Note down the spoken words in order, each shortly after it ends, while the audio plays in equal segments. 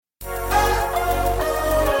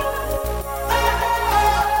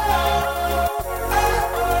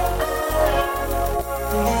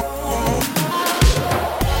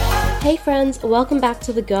friends, welcome back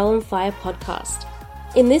to the Girl on Fire podcast.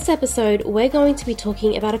 In this episode, we're going to be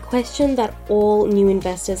talking about a question that all new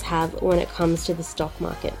investors have when it comes to the stock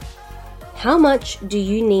market. How much do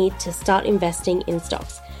you need to start investing in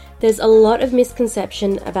stocks? There's a lot of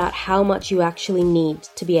misconception about how much you actually need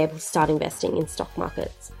to be able to start investing in stock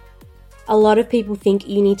markets. A lot of people think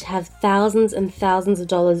you need to have thousands and thousands of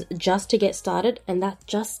dollars just to get started, and that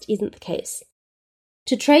just isn't the case.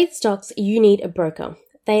 To trade stocks, you need a broker.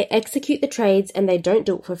 They execute the trades and they don't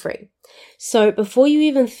do it for free. So before you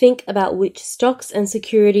even think about which stocks and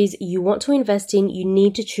securities you want to invest in, you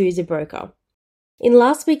need to choose a broker. In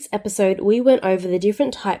last week's episode, we went over the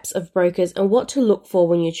different types of brokers and what to look for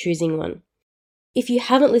when you're choosing one. If you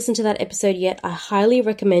haven't listened to that episode yet, I highly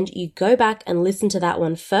recommend you go back and listen to that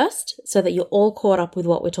one first so that you're all caught up with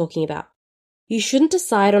what we're talking about. You shouldn't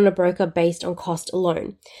decide on a broker based on cost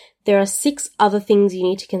alone. There are 6 other things you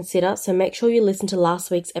need to consider, so make sure you listen to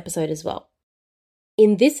last week's episode as well.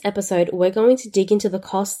 In this episode, we're going to dig into the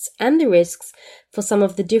costs and the risks for some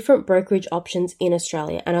of the different brokerage options in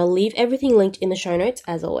Australia, and I'll leave everything linked in the show notes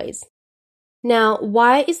as always. Now,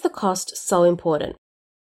 why is the cost so important?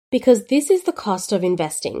 Because this is the cost of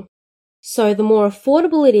investing. So the more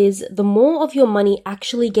affordable it is, the more of your money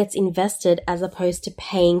actually gets invested as opposed to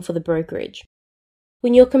paying for the brokerage.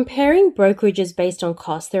 When you're comparing brokerages based on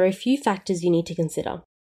cost, there are a few factors you need to consider.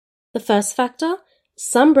 The first factor,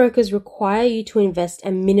 some brokers require you to invest a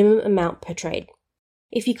minimum amount per trade.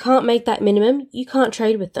 If you can't make that minimum, you can't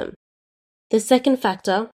trade with them. The second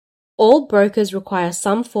factor, all brokers require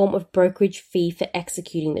some form of brokerage fee for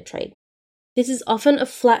executing the trade. This is often a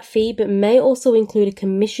flat fee, but may also include a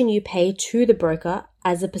commission you pay to the broker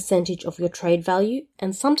as a percentage of your trade value,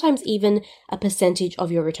 and sometimes even a percentage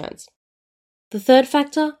of your returns. The third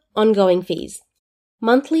factor, ongoing fees.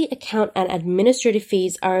 Monthly account and administrative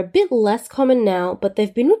fees are a bit less common now, but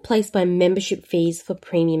they've been replaced by membership fees for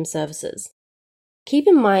premium services. Keep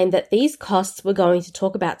in mind that these costs we're going to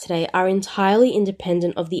talk about today are entirely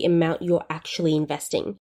independent of the amount you're actually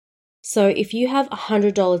investing. So if you have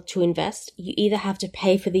 $100 to invest, you either have to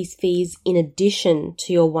pay for these fees in addition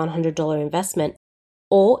to your $100 investment,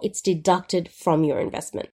 or it's deducted from your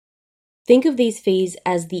investment. Think of these fees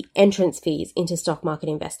as the entrance fees into stock market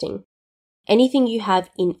investing. Anything you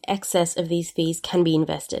have in excess of these fees can be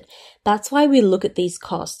invested. That's why we look at these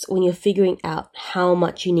costs when you're figuring out how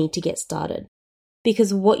much you need to get started.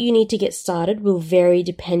 Because what you need to get started will vary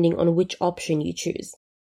depending on which option you choose.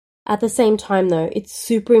 At the same time though, it's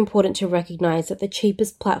super important to recognize that the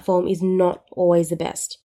cheapest platform is not always the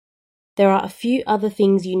best. There are a few other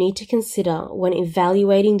things you need to consider when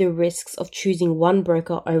evaluating the risks of choosing one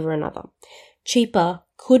broker over another. Cheaper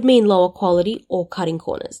could mean lower quality or cutting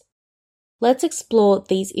corners. Let's explore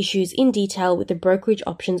these issues in detail with the brokerage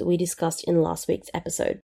options we discussed in last week's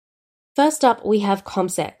episode. First up, we have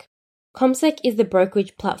CommSec. CommSec is the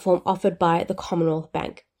brokerage platform offered by the Commonwealth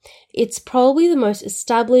Bank. It's probably the most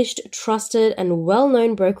established, trusted, and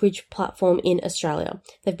well-known brokerage platform in Australia.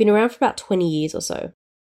 They've been around for about 20 years or so.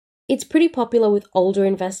 It's pretty popular with older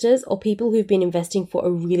investors or people who've been investing for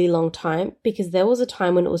a really long time because there was a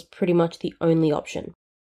time when it was pretty much the only option.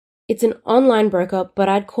 It's an online broker, but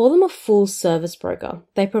I'd call them a full-service broker.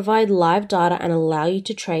 They provide live data and allow you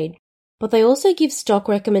to trade, but they also give stock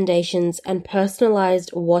recommendations and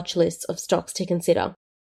personalized watch lists of stocks to consider.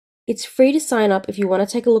 It's free to sign up if you want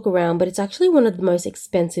to take a look around, but it's actually one of the most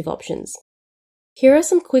expensive options. Here are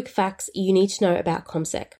some quick facts you need to know about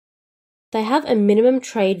CommSec. They have a minimum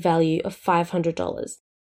trade value of $500,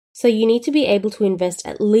 so you need to be able to invest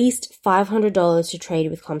at least $500 to trade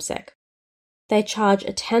with CommSec. They charge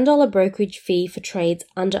a $10 brokerage fee for trades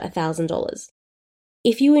under $1,000.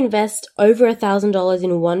 If you invest over $1,000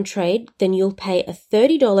 in one trade, then you'll pay a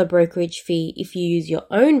 $30 brokerage fee if you use your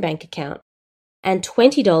own bank account, and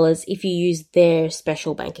 $20 if you use their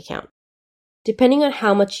special bank account. Depending on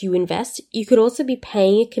how much you invest, you could also be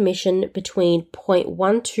paying a commission between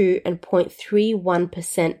 0.12 and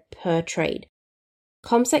 0.31% per trade.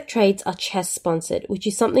 CommSec trades are CHESS sponsored, which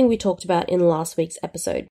is something we talked about in last week's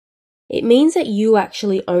episode. It means that you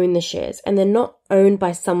actually own the shares and they're not owned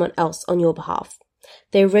by someone else on your behalf.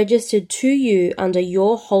 They're registered to you under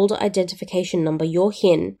your holder identification number, your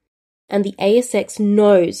HIN, and the ASX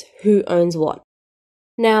knows who owns what.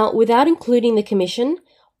 Now, without including the commission,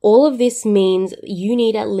 all of this means you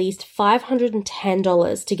need at least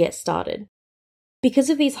 $510 to get started. Because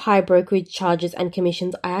of these high brokerage charges and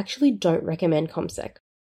commissions, I actually don't recommend CommSec.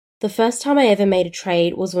 The first time I ever made a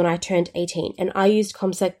trade was when I turned 18, and I used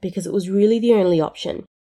CommSec because it was really the only option.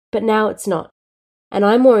 But now it's not, and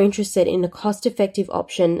I'm more interested in a cost-effective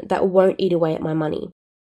option that won't eat away at my money.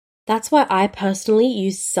 That's why I personally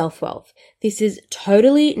use Self-Wealth. This is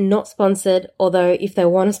totally not sponsored, although if they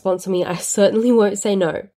want to sponsor me, I certainly won't say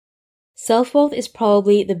no. Self-Wealth is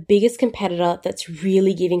probably the biggest competitor that's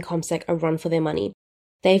really giving CommSec a run for their money.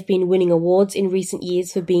 They've been winning awards in recent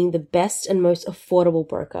years for being the best and most affordable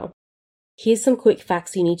broker. Here's some quick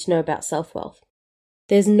facts you need to know about Self-Wealth.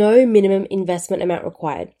 There's no minimum investment amount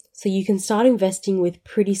required, so you can start investing with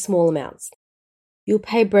pretty small amounts. You'll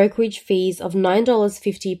pay brokerage fees of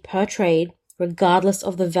 $9.50 per trade, regardless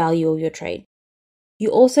of the value of your trade. You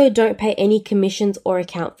also don't pay any commissions or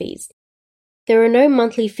account fees. There are no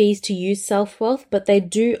monthly fees to use Self-Wealth, but they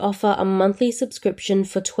do offer a monthly subscription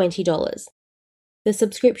for $20. The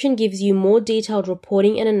subscription gives you more detailed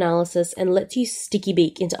reporting and analysis and lets you sticky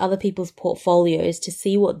beak into other people's portfolios to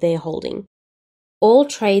see what they're holding. All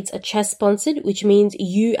trades are CHESS sponsored, which means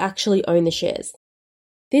you actually own the shares.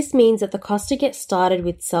 This means that the cost to get started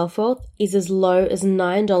with Self-Wealth is as low as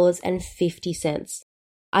 $9.50.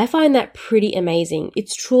 I find that pretty amazing.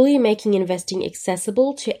 It's truly making investing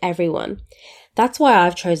accessible to everyone. That's why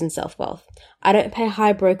I've chosen Self-Wealth. I don't pay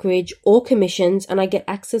high brokerage or commissions, and I get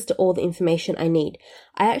access to all the information I need.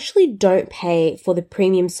 I actually don't pay for the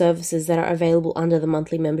premium services that are available under the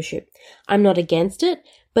monthly membership. I'm not against it,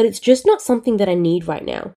 but it's just not something that I need right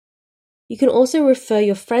now. You can also refer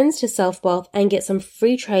your friends to Self-Wealth and get some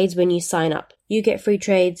free trades when you sign up. You get free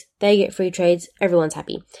trades, they get free trades, everyone's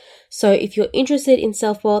happy. So if you're interested in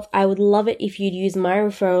Self-Wealth, I would love it if you'd use my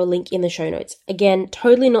referral link in the show notes. Again,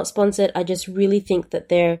 totally not sponsored. I just really think that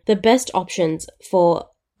they're the best options for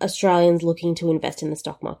Australians looking to invest in the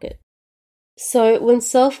stock market. So when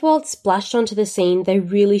Self-Wealth splashed onto the scene, they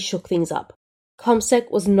really shook things up. CommSec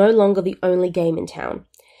was no longer the only game in town.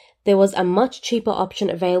 There was a much cheaper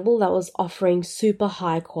option available that was offering super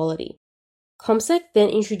high quality. CommSec then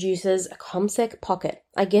introduces a CommSec Pocket.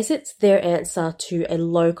 I guess it's their answer to a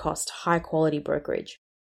low-cost, high-quality brokerage.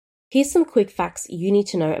 Here's some quick facts you need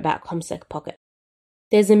to know about CommSec Pocket.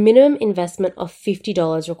 There's a minimum investment of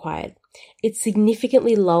 $50 required. It's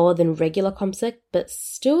significantly lower than regular CommSec, but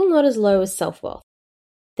still not as low as Self-Wealth.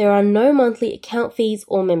 There are no monthly account fees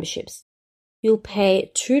or memberships. You'll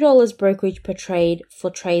pay $2 brokerage per trade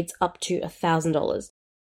for trades up to $1,000.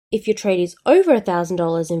 If your trade is over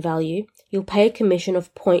 $1,000 in value, you'll pay a commission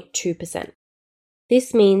of 0.2%.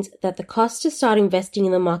 This means that the cost to start investing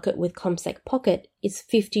in the market with CommSec Pocket is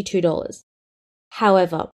 $52.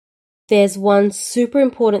 However, there's one super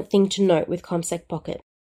important thing to note with CommSec Pocket.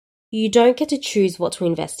 You don't get to choose what to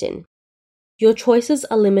invest in. Your choices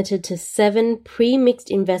are limited to 7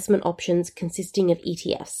 pre-mixed investment options consisting of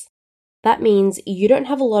ETFs. That means you don't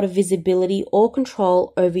have a lot of visibility or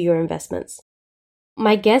control over your investments.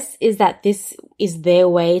 My guess is that this is their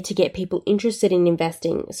way to get people interested in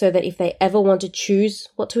investing so that if they ever want to choose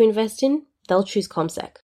what to invest in, they'll choose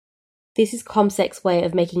CommSec. This is CommSec's way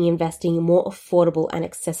of making investing more affordable and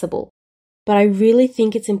accessible. But I really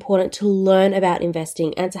think it's important to learn about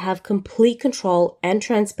investing and to have complete control and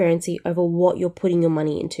transparency over what you're putting your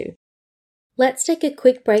money into. Let's take a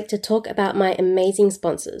quick break to talk about my amazing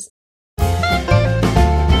sponsors.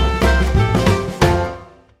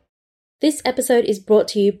 This episode is brought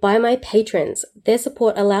to you by my patrons. Their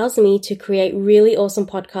support allows me to create really awesome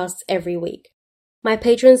podcasts every week. My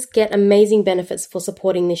patrons get amazing benefits for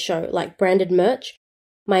supporting this show, like branded merch,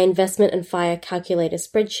 my investment and FIRE calculator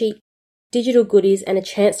spreadsheet, digital goodies, and a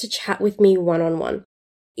chance to chat with me one-on-one.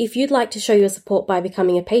 If you'd like to show your support by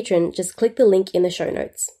becoming a patron, just click the link in the show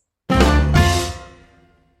notes.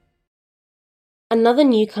 Another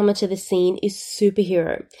newcomer to the scene is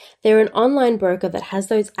Superhero. They're an online broker that has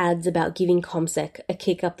those ads about giving CommSec a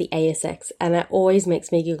kick up the ASX, and that always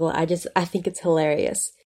makes me giggle. I think it's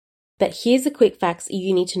hilarious. But here's the quick facts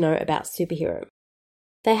you need to know about Superhero.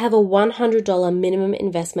 They have a $100 minimum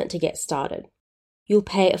investment to get started. You'll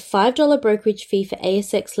pay a $5 brokerage fee for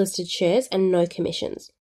ASX listed shares and no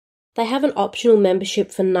commissions. They have an optional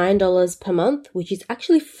membership for $9 per month, which is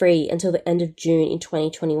actually free until the end of June in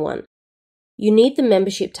 2021. You need the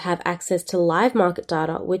membership to have access to live market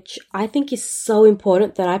data, which I think is so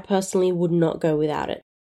important that I personally would not go without it.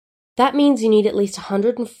 That means you need at least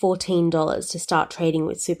 $114 to start trading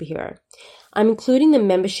with Superhero. I'm including the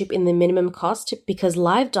membership in the minimum cost because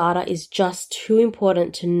live data is just too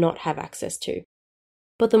important to not have access to.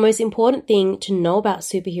 But the most important thing to know about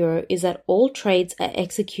Superhero is that all trades are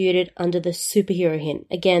executed under the Superhero HIN.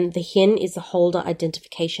 Again, the HIN is the holder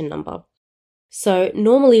identification number. So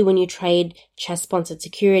normally when you trade CHESS-sponsored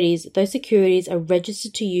securities, those securities are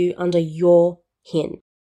registered to you under your HIN.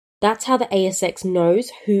 That's how the ASX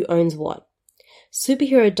knows who owns what.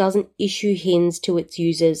 Superhero doesn't issue HINs to its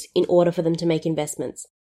users in order for them to make investments.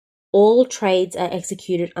 all trades are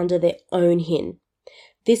executed under their own HIN.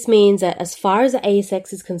 This means that as far as the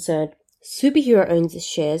ASX is concerned, Superhero owns its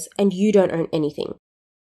shares and you don't own anything.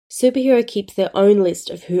 Superhero keeps their own list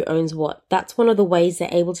of who owns what. That's one of the ways they're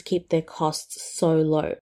able to keep their costs so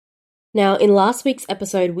low. Now, in last week's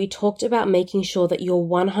episode, we talked about making sure that you're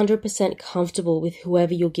 100% comfortable with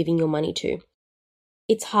whoever you're giving your money to.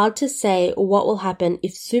 It's hard to say what will happen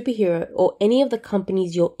if Superhero or any of the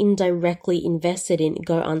companies you're indirectly invested in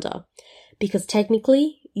go under, because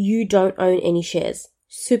technically, you don't own any shares.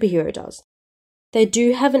 Superhero does. They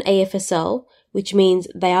do have an AFSL, which means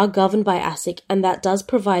they are governed by ASIC, and that does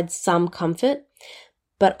provide some comfort,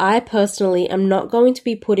 but I personally am not going to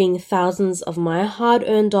be putting thousands of my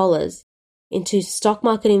hard-earned dollars into stock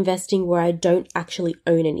market investing where I don't actually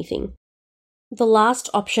own anything. The last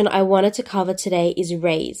option I wanted to cover today is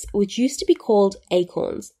Raise, which used to be called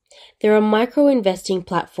Acorns. They're a micro-investing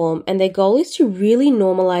platform, and their goal is to really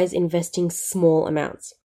normalize investing small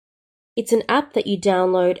amounts. It's an app that you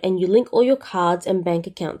download and you link all your cards and bank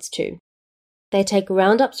accounts to. They take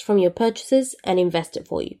roundups from your purchases and invest it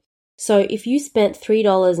for you. So if you spent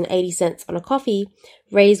 $3.80 on a coffee,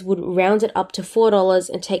 Raise would round it up to $4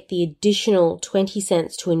 and take the additional 20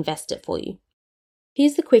 cents to invest it for you.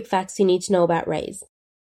 Here's the quick facts you need to know about Raise.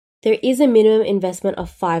 There is a minimum investment of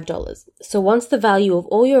 $5. So once the value of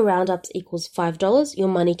all your roundups equals $5, your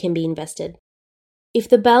money can be invested. If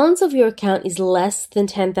the balance of your account is less than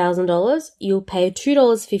 $10,000, you'll pay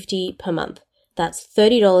 $2.50 per month. That's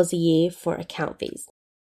 $30 a year for account fees.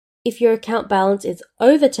 If your account balance is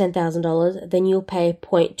over $10,000, then you'll pay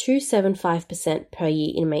 0.275% per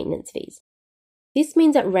year in maintenance fees. This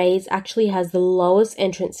means that Raise actually has the lowest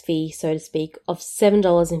entrance fee, so to speak, of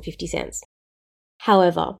 $7.50.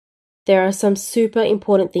 However, there are some super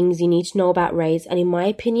important things you need to know about Raise, and in my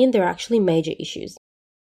opinion, there are actually major issues.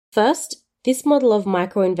 First, this model of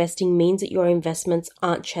micro-investing means that your investments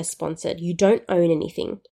aren't CHESS-sponsored. You don't own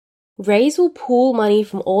anything. Raise will pool money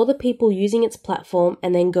from all the people using its platform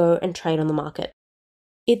and then go and trade on the market.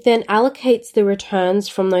 It then allocates the returns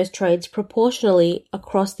from those trades proportionally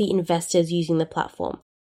across the investors using the platform.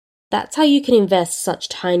 That's how you can invest such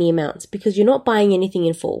tiny amounts, because you're not buying anything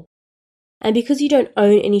in full. And because you don't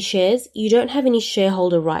own any shares, you don't have any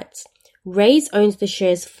shareholder rights. Raise owns the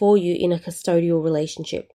shares for you in a custodial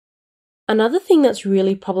relationship. Another thing that's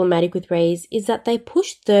really problematic with Raise is that they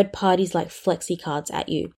push third parties like FlexiCards at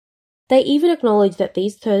you. They even acknowledge that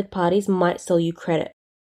these third parties might sell you credit.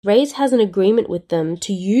 Raise has an agreement with them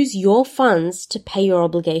to use your funds to pay your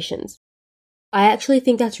obligations. I actually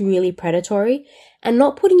think that's really predatory and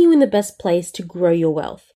not putting you in the best place to grow your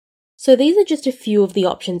wealth. So these are just a few of the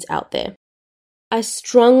options out there. I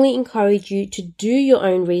strongly encourage you to do your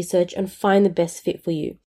own research and find the best fit for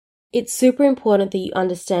you. It's super important that you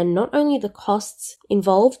understand not only the costs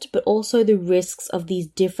involved, but also the risks of these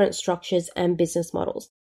different structures and business models.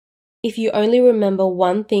 If you only remember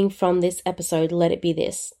one thing from this episode, let it be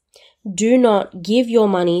this. Do not give your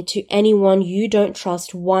money to anyone you don't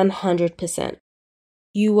trust 100%.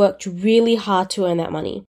 You worked really hard to earn that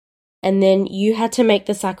money, and then you had to make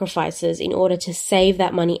the sacrifices in order to save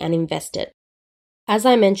that money and invest it. As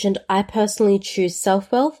I mentioned, I personally choose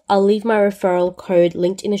SelfWealth. I'll leave my referral code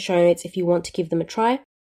linked in the show notes if you want to give them a try.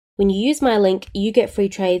 When you use my link, you get free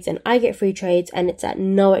trades and I get free trades, and it's at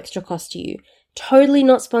no extra cost to you. Totally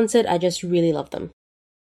not sponsored, I just really love them.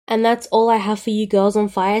 And that's all I have for you girls on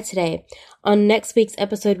fire today. On next week's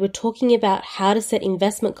episode, we're talking about how to set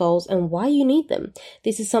investment goals and why you need them.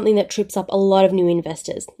 This is something that trips up a lot of new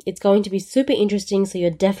investors. It's going to be super interesting, so you're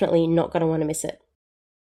definitely not going to want to miss it.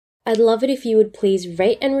 I'd love it if you would please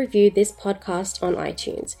rate and review this podcast on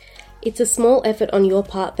iTunes. It's a small effort on your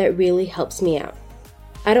part that really helps me out.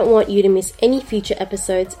 I don't want you to miss any future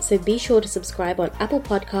episodes, so be sure to subscribe on Apple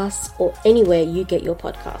Podcasts or anywhere you get your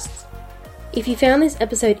podcasts. If you found this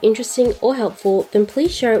episode interesting or helpful, then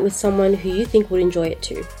please share it with someone who you think would enjoy it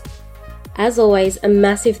too. As always, a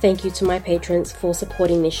massive thank you to my patrons for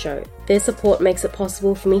supporting this show. Their support makes it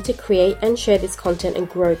possible for me to create and share this content and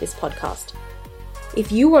grow this podcast.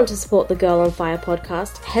 If you want to support the Girl on Fire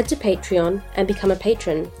podcast, head to Patreon and become a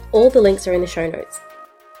patron. All the links are in the show notes.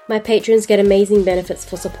 My patrons get amazing benefits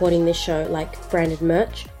for supporting this show, like branded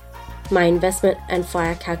merch, my investment and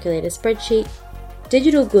fire calculator spreadsheet,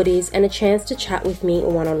 digital goodies, and a chance to chat with me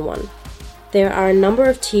one-on-one. There are a number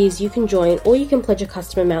of tiers you can join, or you can pledge a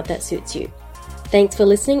custom amount that suits you. Thanks for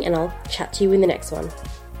listening, and I'll chat to you in the next one.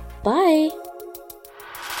 Bye!